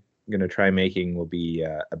thing I'm gonna try making will be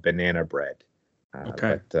a banana bread.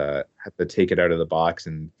 Okay. But have to take it out of the box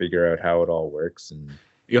and figure out how it all works, and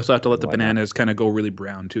you also have to let the bananas kind of go really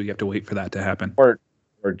brown too. You have to wait for that to happen. Or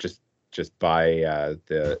just buy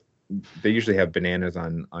they usually have bananas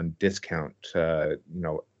on discount,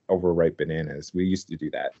 overripe bananas. We used to do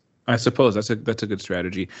that. I suppose that's a good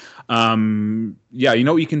strategy. Yeah, you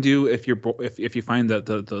know what you can do if you find that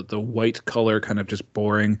the white color kind of just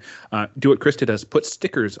boring, do what Krista does. Put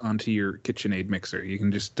stickers onto your KitchenAid mixer. You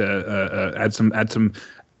can just add some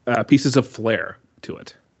pieces of flair to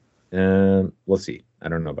it. We'll see. I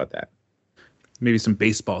don't know about that. Maybe some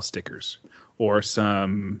baseball stickers or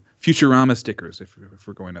some Futurama stickers if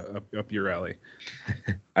we're going up your alley.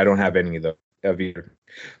 I don't have any of either.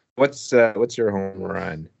 What's your home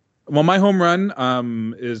run? Well, my home run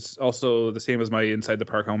is also the same as my inside the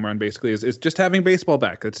park home run. Basically, is just having baseball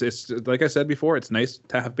back. It's like I said before. It's nice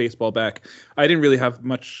to have baseball back. I didn't really have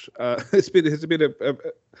much. It's been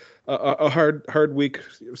a hard week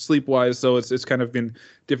sleep wise, so it's kind of been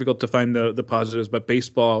difficult to find the positives. But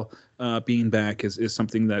baseball being back is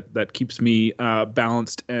something that keeps me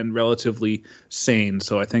balanced and relatively sane.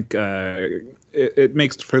 So I think it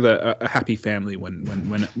makes for a happy family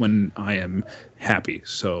when I am happy.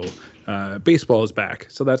 So baseball is back.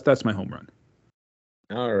 So that's my home run.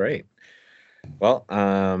 All right. Well,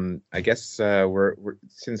 I guess we're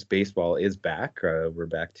since baseball is back, we're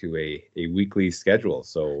back to a weekly schedule.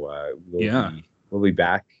 So we'll be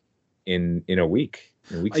back in a week's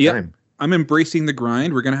time. I'm embracing the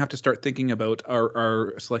grind. We're going to have to start thinking about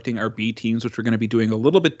our selecting our B teams, which we're going to be doing a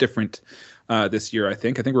little bit different this year. I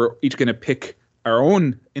think we're each going to pick our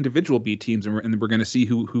own individual B teams, and we're going to see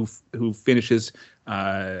who finishes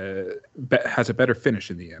has a better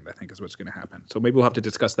finish in the end. I think is what's going to happen. So maybe we'll have to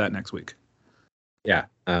discuss that next week. Yeah,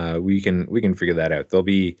 we can figure that out.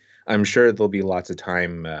 I'm sure there'll be lots of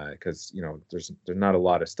time because there's not a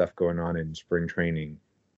lot of stuff going on in spring training,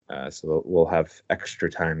 so we'll have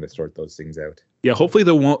extra time to sort those things out. Yeah, hopefully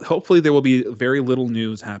there will be very little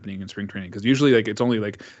news happening in spring training, because usually it's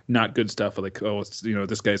only not good stuff like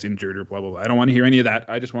this guy's injured or blah blah blah. I don't want to hear any of that.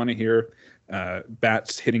 I just want to hear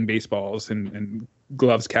bats hitting baseballs and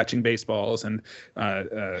gloves catching baseballs and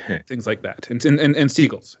things like that, and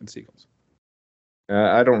seagulls.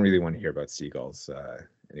 I don't really want to hear about seagulls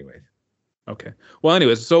anyway. Okay. Well,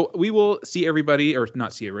 anyways, so we will see everybody, or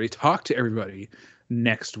not see everybody, talk to everybody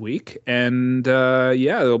next week. And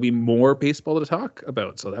there'll be more baseball to talk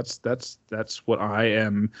about. So that's what I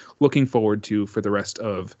am looking forward to for the rest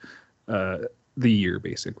of the year,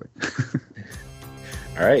 basically.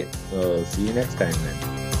 All right. We'll see you next time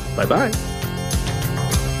then. Bye-bye.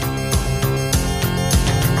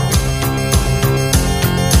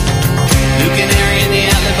 Canary in the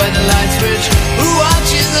outlet by the light switch, who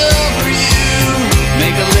watches over